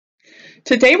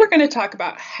Today we're going to talk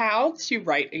about how to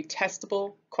write a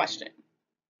testable question.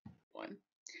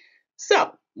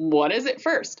 So, what is it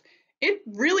first? It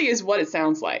really is what it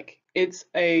sounds like. It's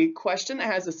a question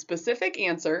that has a specific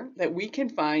answer that we can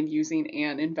find using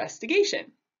an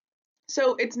investigation.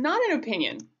 So it's not an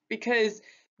opinion because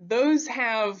those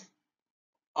have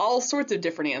all sorts of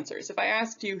different answers. If I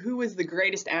asked you who is the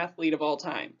greatest athlete of all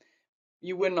time,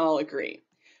 you wouldn't all agree.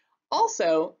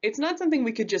 Also, it's not something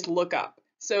we could just look up.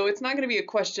 So it's not going to be a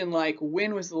question like,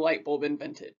 when was the light bulb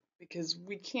invented? Because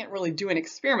we can't really do an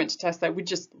experiment to test that. We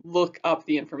just look up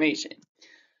the information.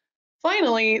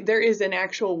 Finally, there is an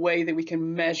actual way that we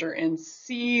can measure and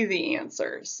see the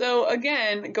answer. So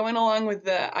again, going along with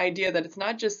the idea that it's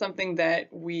not just something that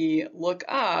we look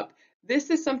up,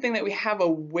 this is something that we have a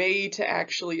way to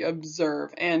actually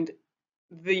observe, and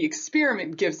the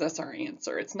experiment gives us our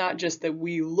answer. It's not just that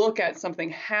we look at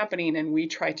something happening and we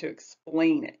try to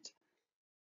explain it.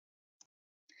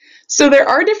 So there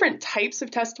are different types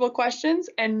of testable questions,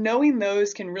 and knowing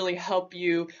those can really help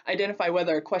you identify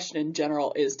whether a question in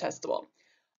general is testable.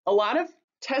 A lot of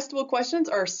testable questions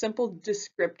are simple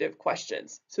descriptive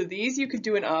questions. So these you could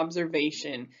do an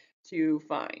observation to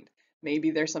find.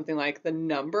 Maybe there's something like the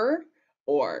number,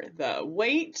 or the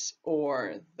weight,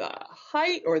 or the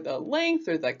height, or the length,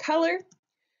 or the color.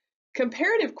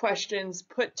 Comparative questions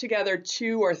put together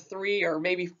 2 or 3 or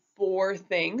maybe 4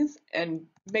 things and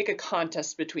make a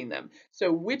contest between them.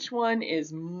 So which one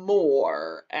is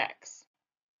more X?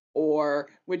 Or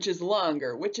which is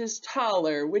longer, which is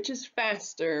taller, which is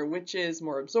faster, which is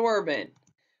more absorbent.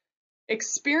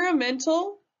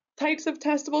 Experimental types of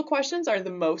testable questions are the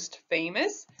most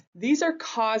famous. These are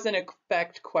cause and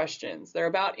effect questions. They're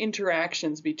about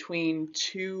interactions between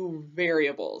 2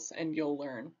 variables, and you'll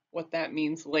learn what that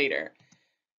means later.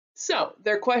 So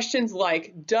they're questions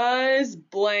like, does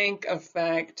blank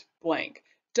affect blank?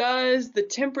 Does the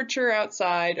temperature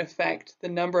outside affect the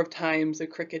number of times a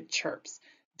cricket chirps?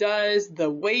 Does the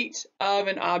weight of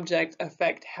an object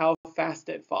affect how fast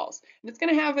it falls? And it's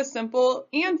going to have a simple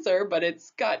answer, but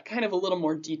it's got kind of a little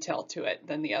more detail to it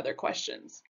than the other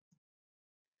questions.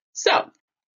 So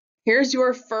here's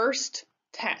your first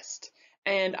test.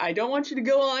 And I don't want you to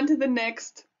go on to the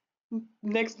next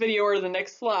video or the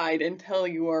next slide until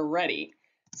you are ready.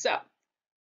 So,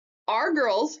 are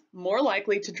girls more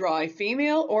likely to draw a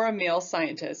female or a male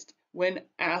scientist when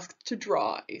asked to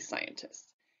draw a scientist?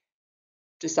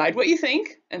 Decide what you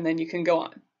think, and then you can go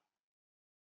on.